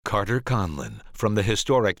Carter Conlon from the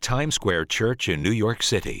historic Times Square Church in New York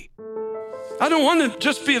City. I don't want to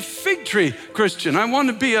just be a fig tree Christian. I want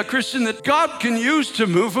to be a Christian that God can use to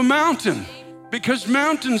move a mountain, because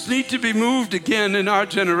mountains need to be moved again in our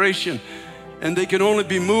generation, and they can only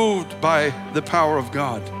be moved by the power of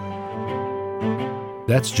God.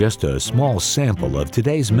 That's just a small sample of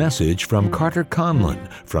today's message from Carter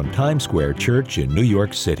Conlon from Times Square Church in New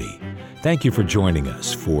York City. Thank you for joining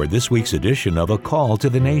us for this week's edition of A Call to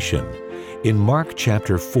the Nation. In Mark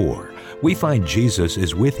chapter 4, we find Jesus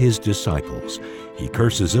is with his disciples. He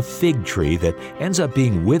curses a fig tree that ends up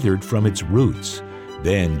being withered from its roots.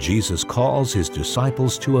 Then Jesus calls his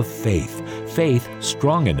disciples to a faith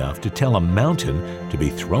strong enough to tell a mountain to be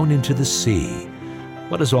thrown into the sea.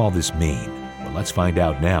 What does all this mean? Well, let's find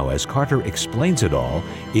out now as Carter explains it all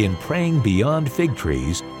in Praying Beyond Fig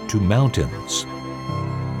Trees to Mountains.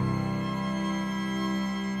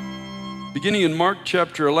 Beginning in Mark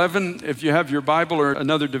chapter 11, if you have your Bible or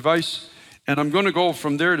another device, and I'm going to go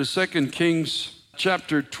from there to 2 Kings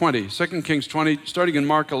chapter 20. 2 Kings 20, starting in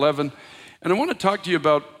Mark 11. And I want to talk to you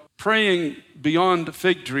about praying beyond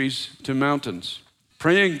fig trees to mountains.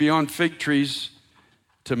 Praying beyond fig trees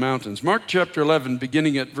to mountains. Mark chapter 11,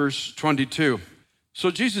 beginning at verse 22. So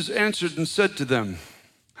Jesus answered and said to them,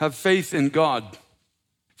 "Have faith in God.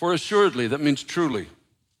 For assuredly," that means truly. It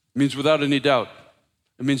means without any doubt.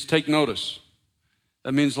 It means take notice.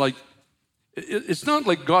 That means it's not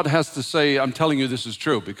like God has to say, "I'm telling you this is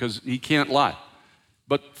true," because he can't lie.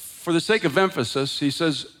 But for the sake of emphasis, he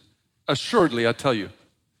says, "Assuredly, I tell you."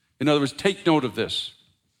 In other words, take note of this.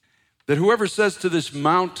 That whoever says to this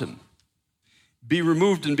mountain, "Be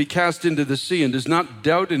removed and be cast into the sea," and does not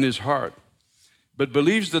doubt in his heart, but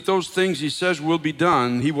believes that those things he says will be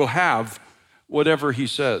done, he will have whatever he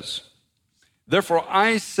says. Therefore,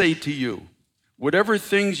 I say to you, whatever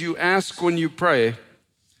things you ask when you pray,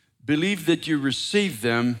 believe that you receive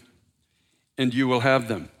them and you will have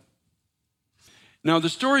them. Now, the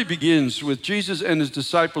story begins with Jesus and his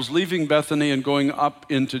disciples leaving Bethany and going up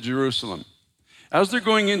into Jerusalem. As they're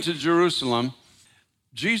going into Jerusalem,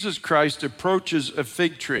 Jesus Christ approaches a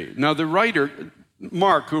fig tree. Now, the writer,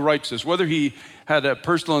 Mark, who writes this, whether he had a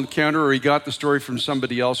personal encounter or he got the story from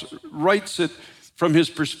somebody else, writes it from his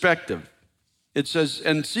perspective. It says,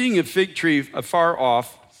 "And seeing a fig tree afar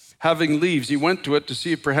off, having leaves, he went to it to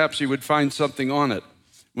see if perhaps he would find something on it.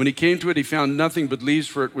 When he came to it, he found nothing but leaves,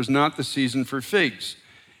 for it was not the season for figs.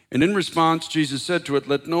 And in response, Jesus said to it,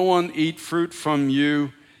 'Let no one eat fruit from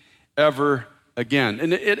you ever again.'"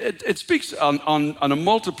 And it speaks on a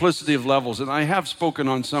multiplicity of levels, and I have spoken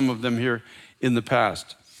on some of them here in the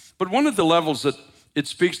past. But one of the levels that it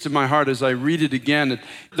speaks to my heart as I read it again,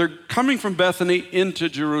 they're coming from Bethany into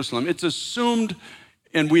Jerusalem. It's assumed,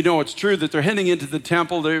 and we know it's true, that they're heading into the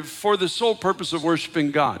temple for the sole purpose of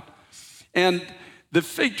worshiping God. And the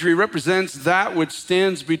fig tree represents that which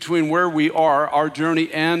stands between where we are, our journey,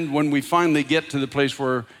 and when we finally get to the place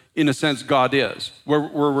where, in a sense, God is. Where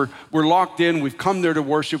we're locked in, we've come there to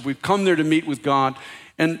worship, we've come there to meet with God.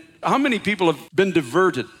 And how many people have been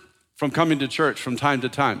diverted from coming to church from time to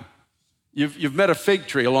time? You've met a fig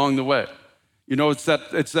tree along the way. You know, it's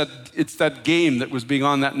that game that was being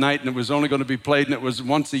on that night, and it was only going to be played, and it was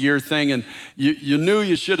once a year thing, and you knew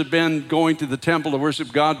you should have been going to the temple to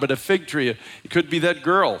worship God, but a fig tree, it could be that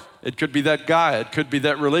girl, it could be that guy, it could be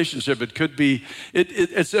that relationship, it could be,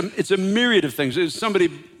 it's a myriad of things. If somebody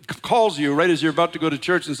calls you right as you're about to go to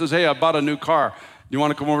church and says, "Hey, I bought a new car. You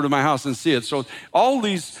want to come over to my house and see it?" So all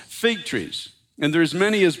these fig trees, and there's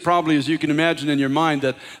many as probably as you can imagine in your mind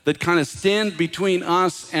that kind of stand between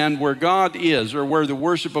us and where God is, or where the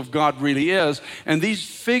worship of God really is. And these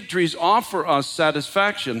fig trees offer us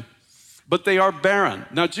satisfaction, but they are barren.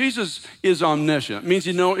 Now, Jesus is omniscient. It means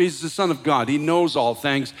he's the Son of God. He knows all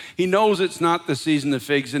things. He knows it's not the season of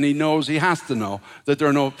figs, and he has to know that there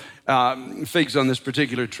are no figs on this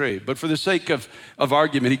particular tree. But for the sake of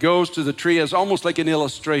argument, he goes to the tree as almost like an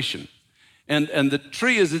illustration. And the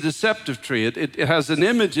tree is a deceptive tree. It has an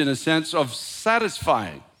image, in a sense, of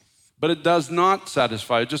satisfying, but it does not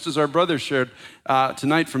satisfy. Just as our brother shared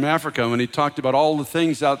tonight from Africa, when he talked about all the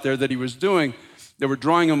things out there that he was doing that were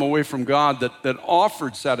drawing him away from God, that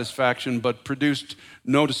offered satisfaction but produced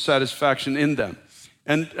no satisfaction in them.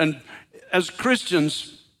 And as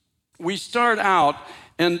Christians, we start out,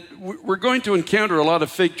 and we're going to encounter a lot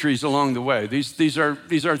of fig trees along the way. These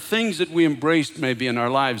are things that we embraced maybe in our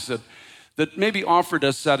lives that maybe offered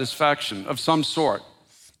us satisfaction of some sort.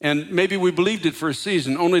 And maybe we believed it for a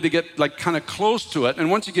season, only to get kind of close to it. And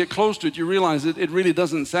once you get close to it, you realize it really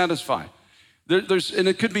doesn't satisfy. And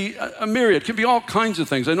it could be a myriad. It could be all kinds of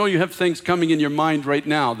things. I know you have things coming in your mind right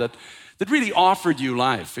now that that really offered you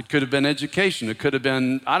life. It could have been education. It could have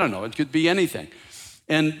been, I don't know, it could be anything.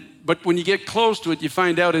 But when you get close to it, you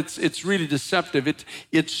find out it's really deceptive.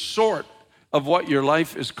 It's sort of what your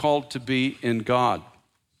life is called to be in God.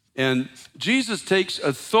 And Jesus takes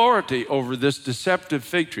authority over this deceptive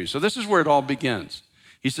fig tree. So this is where it all begins.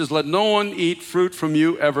 He says, let no one eat fruit from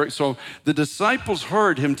you ever. So the disciples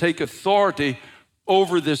heard him take authority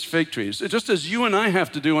over this fig tree. So just as you and I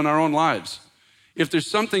have to do in our own lives. If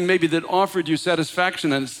there's something maybe that offered you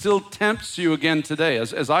satisfaction and it still tempts you again today,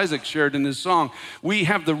 as Isaac shared in his song, we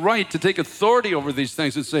have the right to take authority over these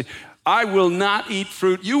things and say, I will not eat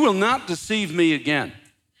fruit. You will not deceive me again.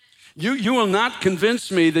 You will not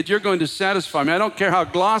convince me that you're going to satisfy me. I don't care how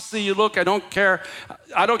glossy you look. I don't care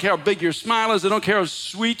how big your smile is. I don't care how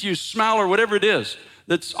sweet you smell or whatever it is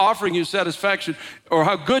that's offering you satisfaction or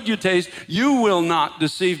how good you taste. You will not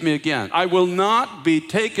deceive me again. I will not be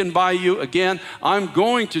taken by you again. I'm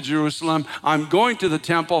going to Jerusalem. I'm going to the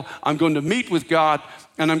temple. I'm going to meet with God,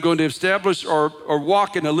 and I'm going to establish or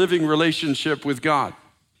walk in a living relationship with God.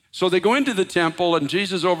 So they go into the temple, and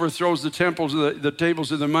Jesus overthrows the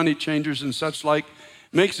tables of the money changers and such like,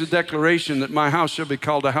 makes a declaration that my house shall be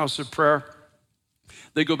called a house of prayer.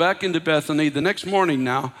 They go back into Bethany. The next morning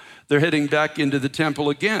now, they're heading back into the temple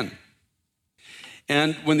again.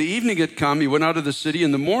 And when the evening had come, he went out of the city.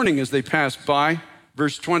 In the morning as they passed by,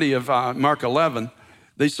 verse 20 of Mark 11,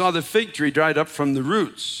 they saw the fig tree dried up from the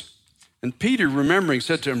roots. And Peter, remembering,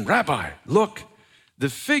 said to him, Rabbi, look, the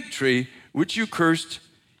fig tree which you cursed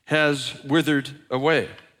has withered away.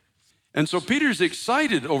 And so Peter's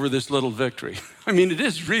excited over this little victory. I mean, it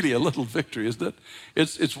is really a little victory, isn't it?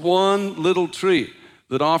 It's one little tree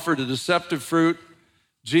that offered a deceptive fruit.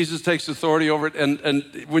 Jesus takes authority over it.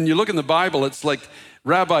 And when you look in the Bible, it's like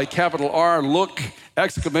Rabbi, capital R, look,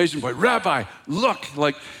 exclamation point, Rabbi, look,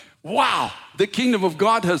 like, wow, the kingdom of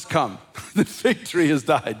God has come. The fig tree has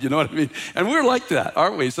died, you know what I mean? And we're like that,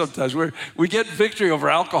 aren't we? Sometimes we get victory over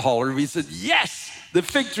alcohol, or we said, yes, the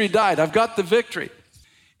fig tree died. I've got the victory.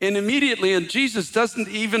 And immediately, and Jesus doesn't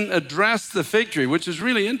even address the fig tree, which is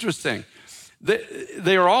really interesting.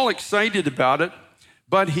 They are all excited about it,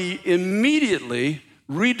 but he immediately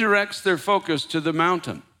redirects their focus to the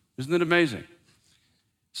mountain. Isn't it amazing?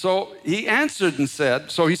 So he answered and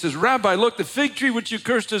said, so he says, Rabbi, look, the fig tree which you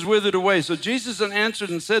cursed has withered away. So Jesus answered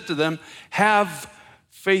and said to them, have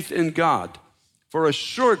faith in God. For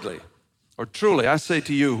assuredly, or truly, I say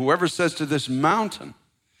to you, whoever says to this mountain,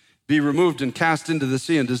 be removed and cast into the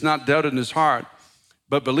sea, and does not doubt in his heart,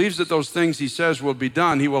 but believes that those things he says will be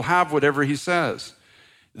done, he will have whatever he says.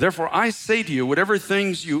 Therefore, I say to you, whatever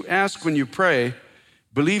things you ask when you pray,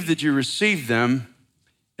 believe that you receive them,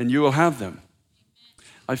 and you will have them.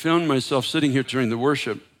 I found myself sitting here during the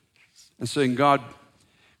worship and saying, God,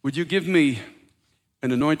 would you give me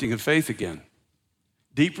an anointing of faith again?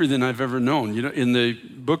 Deeper than I've ever known. You know, in the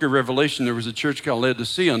book of Revelation, there was a church called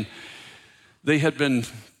Laodicea, and they had been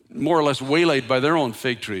more or less waylaid by their own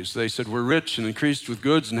fig trees. They said, we're rich and increased with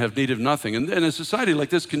goods and have need of nothing. And a society like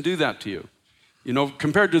this can do that to you. You know,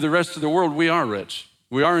 compared to the rest of the world, we are rich.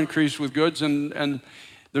 We are increased with goods, and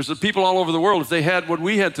there's people all over the world, if they had what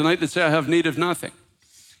we had tonight, they'd say, I have need of nothing.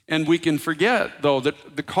 And we can forget, though,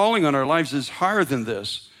 that the calling on our lives is higher than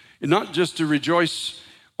this. Not just to rejoice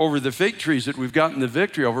over the fig trees that we've gotten the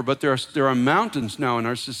victory over, but there are mountains now in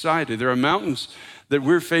our society. There are mountains that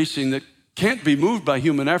we're facing that can't be moved by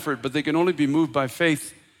human effort, but they can only be moved by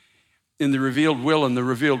faith in the revealed will and the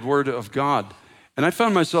revealed word of God. And I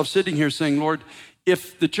found myself sitting here saying, Lord,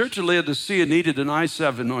 if the church of Laodicea needed an eye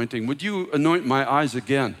salve anointing, would you anoint my eyes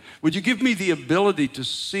again? Would you give me the ability to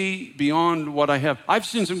see beyond what I have? I've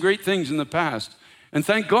seen some great things in the past, and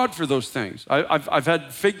thank God for those things. I've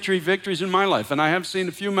had fig tree victories in my life, and I have seen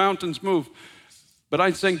a few mountains move. But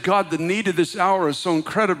I'm saying, God, the need of this hour is so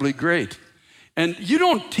incredibly great. And you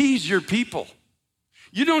don't tease your people.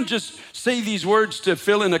 You don't just say these words to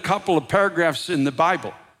fill in a couple of paragraphs in the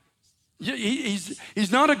Bible.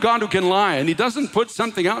 He's not a God who can lie, and he doesn't put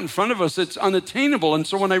something out in front of us that's unattainable. And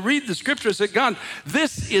so when I read the scripture, I say, God,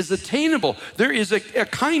 this is attainable. There is a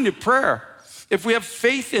kind of prayer, if we have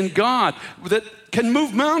faith in God, that can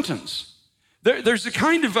move mountains. There's a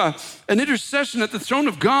kind of an intercession at the throne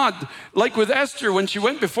of God, like with Esther when she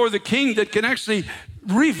went before the king, that can actually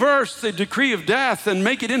reverse the decree of death and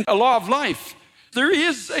make it into a law of life. There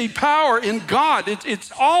is a power in God.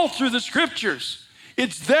 It's all through the scriptures.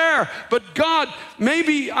 It's there, but God,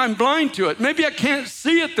 maybe I'm blind to it. Maybe I can't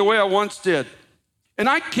see it the way I once did. And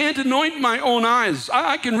I can't anoint my own eyes.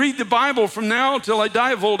 I can read the Bible from now till I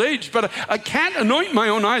die of old age, but I can't anoint my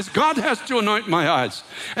own eyes. God has to anoint my eyes.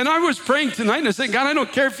 And I was praying tonight and I said, God, I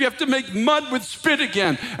don't care if you have to make mud with spit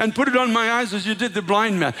again and put it on my eyes as you did the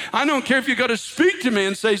blind man. I don't care if you got to speak to me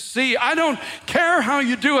and say, see, I don't care how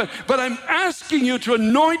you do it, but I'm asking you to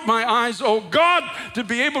anoint my eyes, oh God, to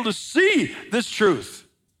be able to see this truth,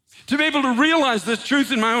 to be able to realize this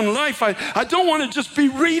truth in my own life. I don't want to just be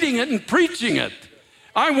reading it and preaching it.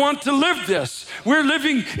 I want to live this. We're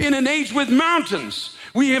living in an age with mountains.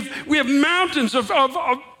 We have mountains of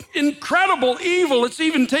incredible evil. It's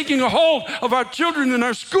even taking a hold of our children and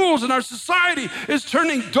our schools, and our society is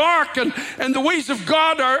turning dark, and the ways of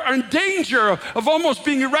God are in danger of almost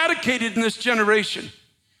being eradicated in this generation.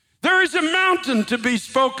 There is a mountain to be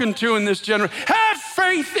spoken to in this generation. Have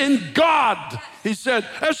faith in God, he said.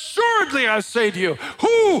 Assuredly, I say to you,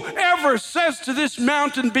 whoever says to this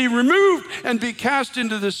mountain, be removed and be cast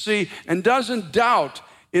into the sea, and doesn't doubt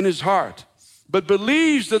in his heart, but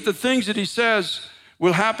believes that the things that he says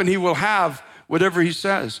will happen, he will have whatever he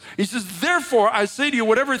says. He says, therefore, I say to you,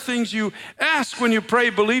 whatever things you ask when you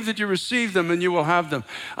pray, believe that you receive them and you will have them.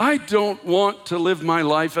 I don't want to live my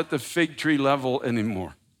life at the fig tree level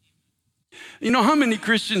anymore. You know how many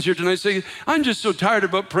Christians here tonight say, I'm just so tired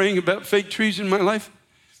about praying about fig trees in my life?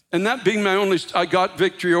 And that being my only, I got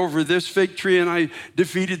victory over this fig tree and I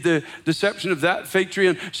defeated the deception of that fig tree.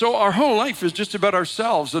 And so our whole life is just about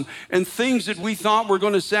ourselves and things that we thought were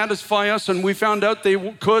going to satisfy us, and we found out they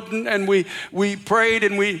couldn't, and we prayed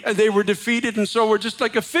and they were defeated. And so we're just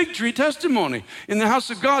like a fig tree testimony in the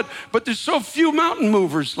house of God. But there's so few mountain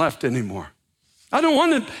movers left anymore. I don't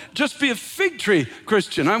want to just be a fig tree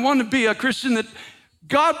Christian. I want to be a Christian that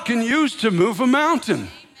God can use to move a mountain.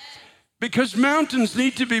 Because mountains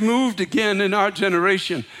need to be moved again in our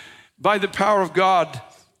generation by the power of God,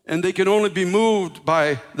 and they can only be moved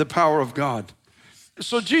by the power of God.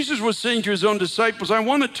 So Jesus was saying to his own disciples, I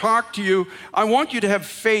want to talk to you. I want you to have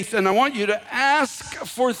faith, and I want you to ask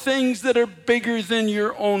for things that are bigger than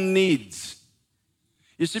your own needs.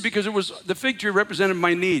 You see, because the fig tree represented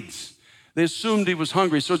my needs. They assumed he was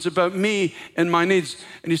hungry. So it's about me and my needs.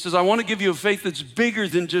 And he says, I want to give you a faith that's bigger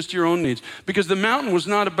than just your own needs. Because the mountain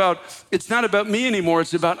it's not about me anymore.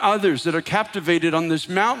 It's about others that are captivated on this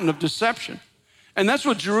mountain of deception. And that's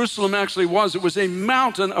what Jerusalem actually was. It was a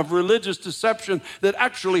mountain of religious deception that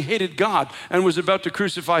actually hated God and was about to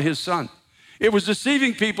crucify his son. It was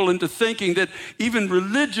deceiving people into thinking that even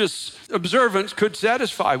religious observance could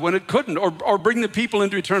satisfy when it couldn't, or bring the people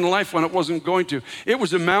into eternal life when it wasn't going to. It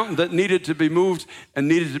was a mountain that needed to be moved and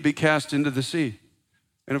needed to be cast into the sea.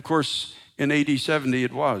 And of course, in AD 70,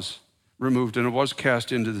 it was removed and it was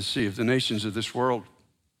cast into the sea of the nations of this world.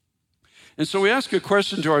 And so we ask a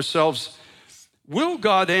question to ourselves, will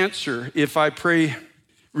God answer if I pray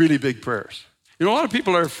really big prayers? You know, a lot of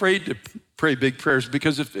people are afraid to pray big prayers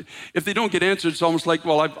because if they don't get answered, it's almost like,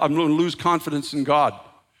 well, I'm going to lose confidence in God.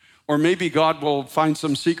 Or maybe God will find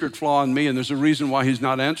some secret flaw in me and there's a reason why he's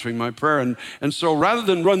not answering my prayer. And so rather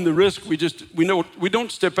than run the risk, we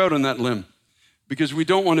don't step out on that limb because we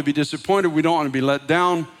don't want to be disappointed. We don't want to be let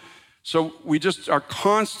down. So we just are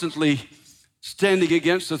constantly standing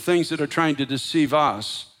against the things that are trying to deceive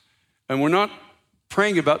us. And we're not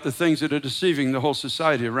praying about the things that are deceiving the whole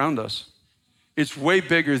society around us. It's way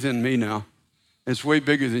bigger than me now. It's way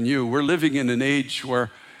bigger than you. We're living in an age where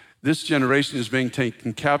this generation is being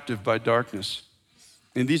taken captive by darkness.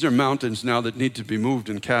 And these are mountains now that need to be moved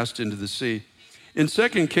and cast into the sea. In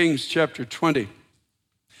 2 Kings chapter 20,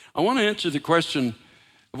 I want to answer the question,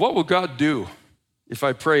 what will God do if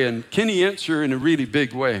I pray? And can he answer in a really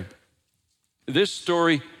big way? This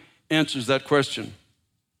story answers that question.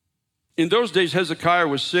 In those days, Hezekiah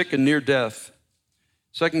was sick and near death.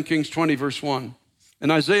 2 Kings 20, verse 1.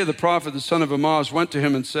 And Isaiah the prophet, the son of Amoz, went to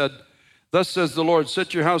him and said, thus says the Lord,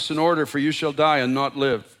 set your house in order, for you shall die and not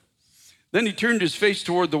live. Then he turned his face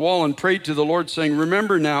toward the wall and prayed to the Lord, saying,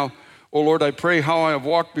 remember now, O Lord, I pray, how I have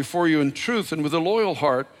walked before you in truth and with a loyal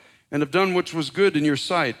heart, and have done which was good in your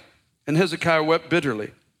sight. And Hezekiah wept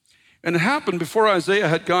bitterly. And it happened before Isaiah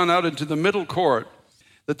had gone out into the middle court,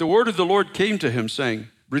 that the word of the Lord came to him, saying,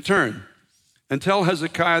 return, and tell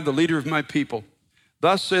Hezekiah, the leader of my people,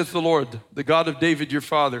 thus saith the Lord, the God of David your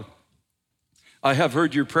father, I have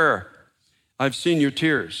heard your prayer. I've seen your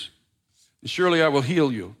tears. And surely I will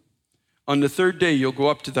heal you. On the third day you'll go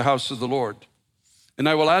up to the house of the Lord. And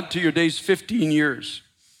I will add to your days 15 years.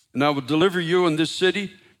 And I will deliver you and this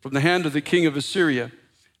city from the hand of the king of Assyria.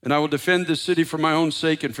 And I will defend this city for my own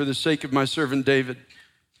sake and for the sake of my servant David.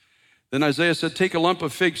 Then Isaiah said, take a lump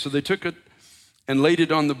of figs. So they took it and laid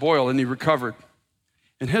it on the boil, and he recovered.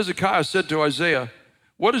 And Hezekiah said to Isaiah,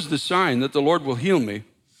 what is the sign that the Lord will heal me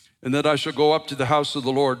and that I shall go up to the house of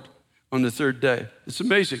the Lord on the third day? It's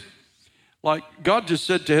amazing. Like God just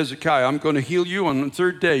said to Hezekiah, I'm going to heal you. On the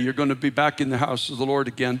third day, you're going to be back in the house of the Lord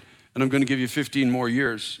again, and I'm going to give you 15 more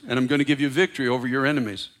years, and I'm going to give you victory over your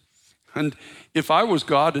enemies. And if I was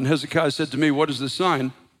God and Hezekiah said to me, what is the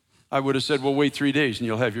sign? I would have said, well, wait 3 days and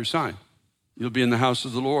you'll have your sign. You'll be in the house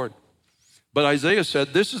of the Lord. But Isaiah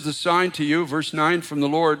said, this is the sign to you, verse 9 from the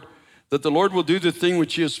Lord, that the Lord will do the thing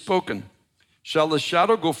which he has spoken. Shall the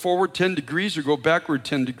shadow go forward 10 degrees or go backward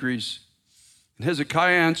 10 degrees? And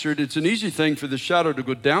Hezekiah answered, it's an easy thing for the shadow to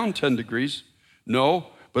go down 10 degrees. No,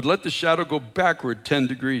 but let the shadow go backward 10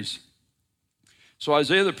 degrees. So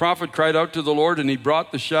Isaiah the prophet cried out to the Lord, and he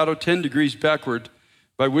brought the shadow 10 degrees backward,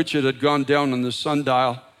 by which it had gone down on the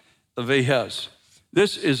sundial of Ahaz.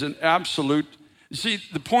 This is an absolute, see,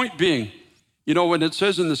 the point being, you know, when it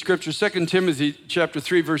says in the scripture, 2 Timothy chapter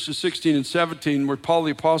 3, verses 16 and 17, where Paul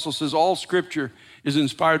the apostle says, all scripture is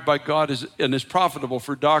inspired by God and is profitable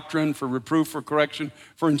for doctrine, for reproof, for correction,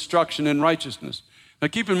 for instruction in righteousness. Now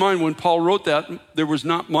keep in mind, when Paul wrote that, there was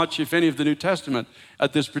not much, if any, of the New Testament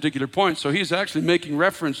at this particular point. So he's actually making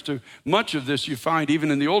reference to much of this you find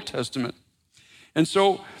even in the Old Testament. And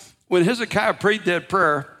so when Hezekiah prayed that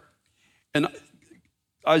prayer and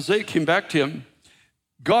Isaiah came back to him,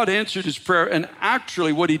 God answered his prayer, and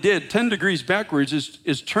actually what he did, 10 degrees backwards,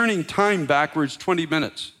 is turning time backwards 20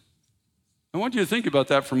 minutes. I want you to think about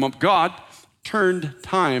that for a moment. God turned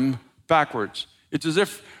time backwards. It's as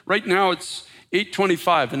if right now it's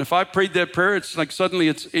 8:25, and if I prayed that prayer, it's like suddenly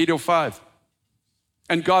it's 8:05.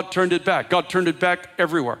 And God turned it back. God turned it back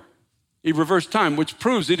everywhere. He reversed time, which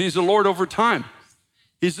proves that he's the Lord over time.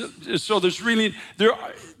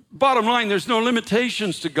 Bottom line, there's no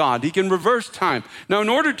limitations to God. He can reverse time. Now, in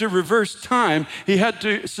order to reverse time, he had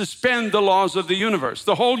to suspend the laws of the universe.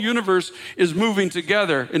 The whole universe is moving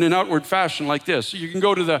together in an outward fashion like this. So you can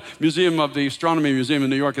go to the Astronomy Museum in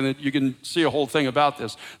New York, and you can see a whole thing about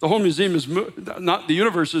this. The whole museum the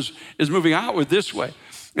universe is moving outward this way.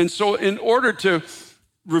 And so in order to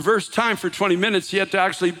reverse time for 20 minutes, he had to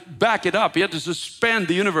actually back it up. He had to suspend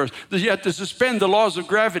the universe. He had to suspend the laws of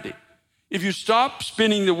gravity. If you stop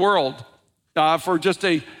spinning the world for just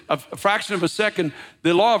a fraction of a second,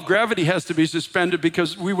 the law of gravity has to be suspended,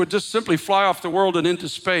 because we would just simply fly off the world and into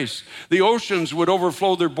space. The oceans would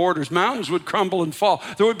overflow their borders. Mountains would crumble and fall.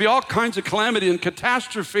 There would be all kinds of calamity and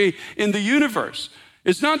catastrophe in the universe.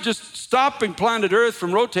 It's not just stopping planet Earth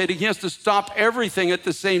from rotating. He has to stop everything at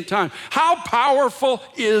the same time. How powerful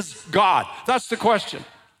is God? That's the question.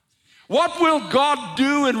 What will God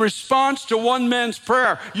do in response to one man's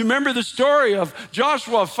prayer? You remember the story of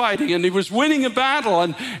Joshua fighting, and he was winning a battle,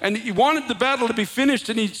 and he wanted the battle to be finished,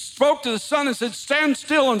 and he spoke to the sun and said, stand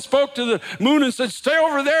still, and spoke to the moon and said, stay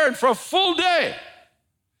over there. And for a full day,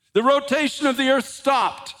 the rotation of the earth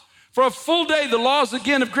stopped. For a full day, the laws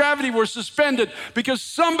again of gravity were suspended, because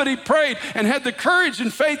somebody prayed and had the courage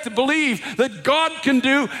and faith to believe that God can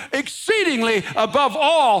do exceedingly above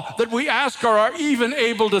all that we ask or are even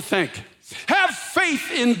able to think. Have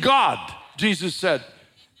faith in God, Jesus said,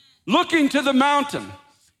 looking to the mountain.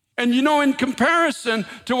 And you know, in comparison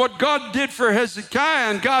to what God did for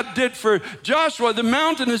Hezekiah and God did for Joshua, the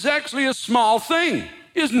mountain is actually a small thing,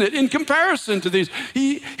 isn't it? In comparison to these,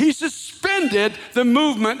 he suspended the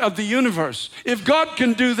movement of the universe. If God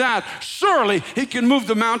can do that, surely he can move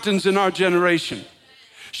the mountains in our generation.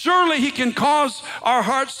 Surely he can cause our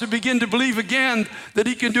hearts to begin to believe again that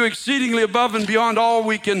he can do exceedingly above and beyond all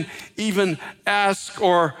we can even ask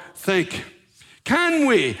or think. Can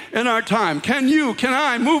we, in our time, can you, can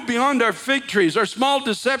I move beyond our fig trees, our small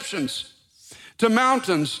deceptions, to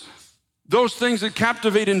mountains, those things that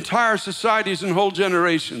captivate entire societies and whole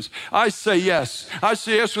generations? I say yes. I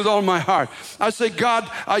say yes with all my heart. I say, God,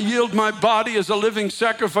 I yield my body as a living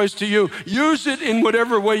sacrifice to you. Use it in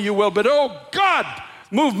whatever way you will. But oh God,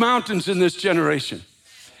 move mountains in this generation.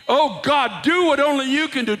 Oh God, do what only you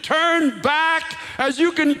can do. Turn back. As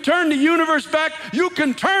you can turn the universe back, you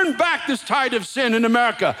can turn back this tide of sin in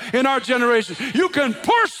America, in our generation. You can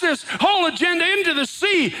push this whole agenda into the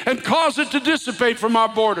sea and cause it to dissipate from our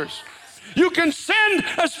borders. You can send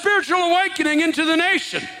a spiritual awakening into the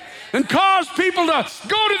nation and cause people to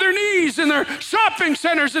go to their knees in their shopping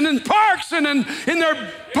centers and in parks and in their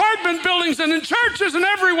apartment buildings and in churches and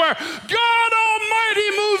everywhere. God Almighty,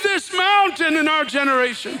 move this mountain in our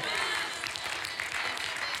generation.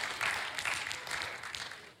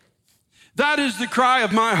 That is the cry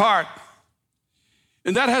of my heart.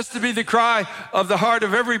 And that has to be the cry of the heart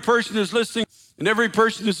of every person who's listening and every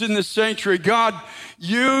person who's in this sanctuary. God,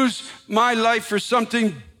 use my life for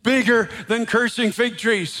something bigger than cursing fig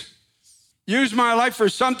trees. Use my life for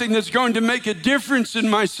something that's going to make a difference in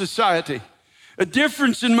my society, a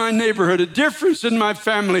difference in my neighborhood, a difference in my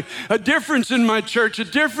family, a difference in my church, a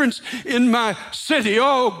difference in my city.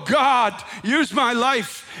 Oh, God, use my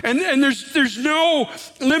life. And there's no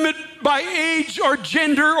limit by age or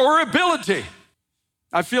gender or ability.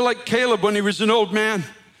 I feel like Caleb when he was an old man.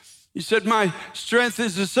 He said, my strength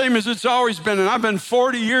is the same as it's always been. And I've been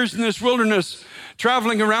 40 years in this wilderness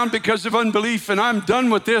traveling around because of unbelief, and I'm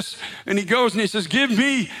done with this. And he goes and he says, give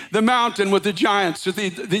me the mountain with the giants,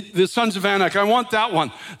 the sons of Anak. I want that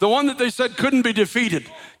one. The one that they said couldn't be defeated.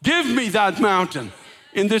 Give me that mountain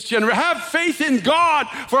in this generation. Have faith in God,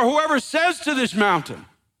 for whoever says to this mountain,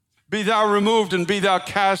 be thou removed and be thou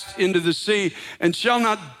cast into the sea, and shall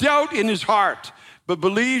not doubt in his heart, but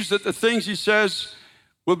believes that the things he says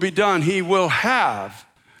will be done. He will have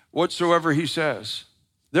whatsoever he says.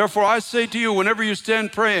 Therefore, I say to you, whenever you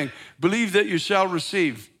stand praying, believe that you shall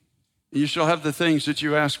receive. You shall have the things that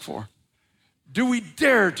you ask for. Do we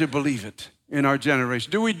dare to believe it in our generation?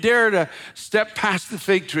 Do we dare to step past the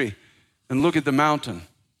fig tree and look at the mountain?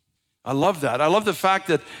 I love that. I love the fact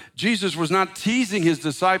that Jesus was not teasing his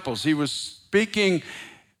disciples. He was speaking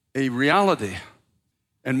a reality.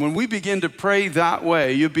 And when we begin to pray that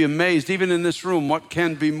way, you'd be amazed, even in this room, what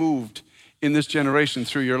can be moved in this generation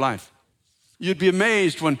through your life. You'd be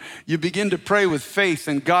amazed when you begin to pray with faith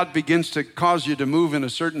and God begins to cause you to move in a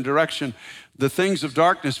certain direction, the things of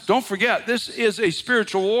darkness. Don't forget, this is a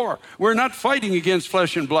spiritual war. We're not fighting against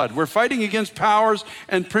flesh and blood. We're fighting against powers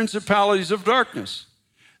and principalities of darkness.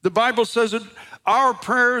 The Bible says that our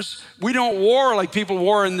prayers, we don't war like people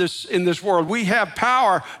war in this world. We have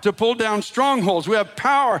power to pull down strongholds. We have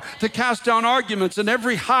power to cast down arguments and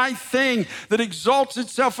every high thing that exalts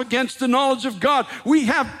itself against the knowledge of God. We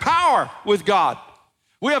have power with God.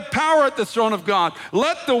 We have power at the throne of God.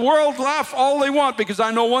 Let the world laugh all they want, because I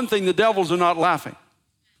know one thing, the devils are not laughing.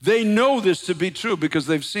 They know this to be true because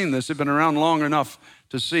they've seen this. They've been around long enough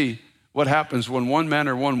to see what happens when one man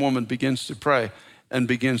or one woman begins to pray and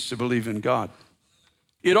begins to believe in God.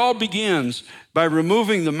 It all begins by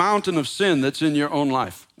removing the mountain of sin that's in your own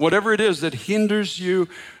life. Whatever it is that hinders you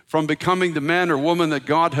from becoming the man or woman that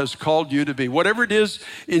God has called you to be. Whatever it is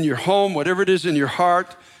in your home, whatever it is in your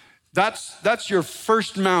heart, that's your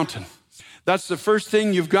first mountain. That's the first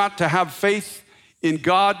thing. You've got to have faith in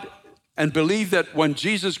God and believe that when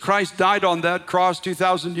Jesus Christ died on that cross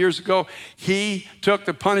 2,000 years ago, he took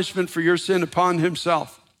the punishment for your sin upon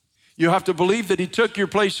himself. You have to believe that he took your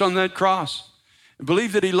place on that cross.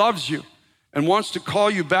 Believe that he loves you and wants to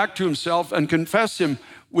call you back to himself, and confess him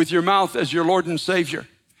with your mouth as your Lord and Savior.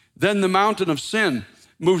 Then the mountain of sin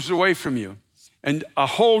moves away from you, and a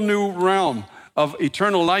whole new realm of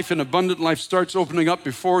eternal life and abundant life starts opening up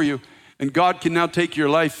before you, and God can now take your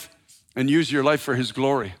life and use your life for his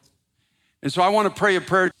glory. And so I want to pray a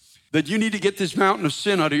prayer that you need to get this mountain of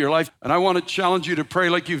sin out of your life, and I want to challenge you to pray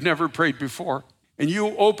like you've never prayed before. And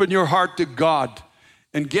you open your heart to God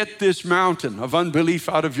and get this mountain of unbelief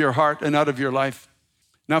out of your heart and out of your life.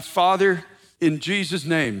 Now, Father, in Jesus'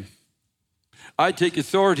 name, I take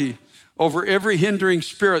authority over every hindering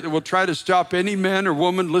spirit that will try to stop any man or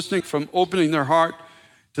woman listening from opening their heart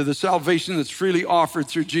to the salvation that's freely offered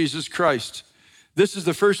through Jesus Christ. This is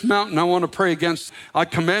the first mountain I want to pray against. I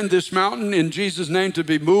command this mountain in Jesus' name to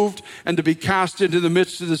be moved and to be cast into the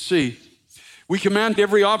midst of the sea. We command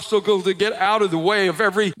every obstacle to get out of the way of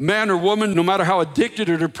every man or woman, no matter how addicted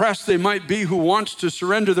or depressed they might be, who wants to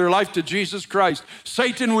surrender their life to Jesus Christ.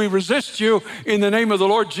 Satan, we resist you in the name of the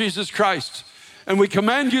Lord Jesus Christ. And we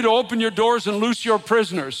command you to open your doors and loose your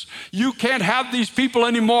prisoners. You can't have these people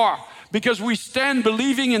anymore, because we stand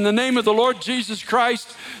believing in the name of the Lord Jesus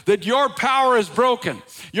Christ that your power is broken,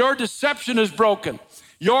 your deception is broken,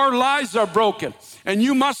 your lies are broken, and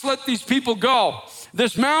you must let these people go.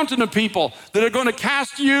 This mountain of people that are going to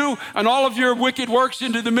cast you and all of your wicked works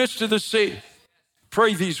into the midst of the sea.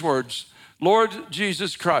 Pray these words. Lord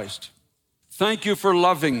Jesus Christ, thank you for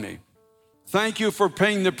loving me. Thank you for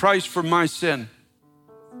paying the price for my sin,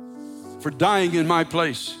 for dying in my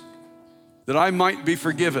place, that I might be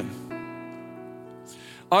forgiven.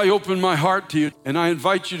 I open my heart to you, and I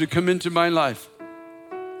invite you to come into my life,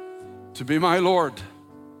 to be my Lord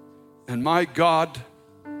and my God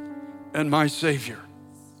and my Savior.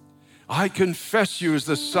 I confess you as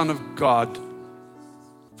the Son of God.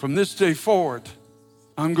 From this day forward,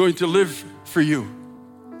 I'm going to live for you.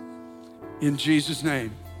 In Jesus'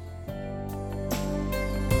 name.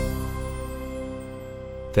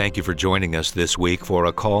 Thank you for joining us this week for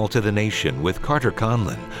A Call to the Nation with Carter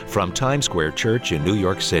Conlon from Times Square Church in New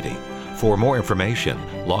York City. For more information,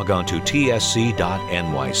 log on to tsc.nyc.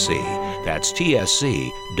 That's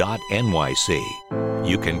tsc.nyc.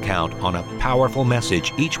 You can count on a powerful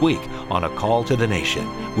message each week on A Call to the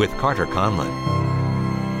Nation with Carter Conlon.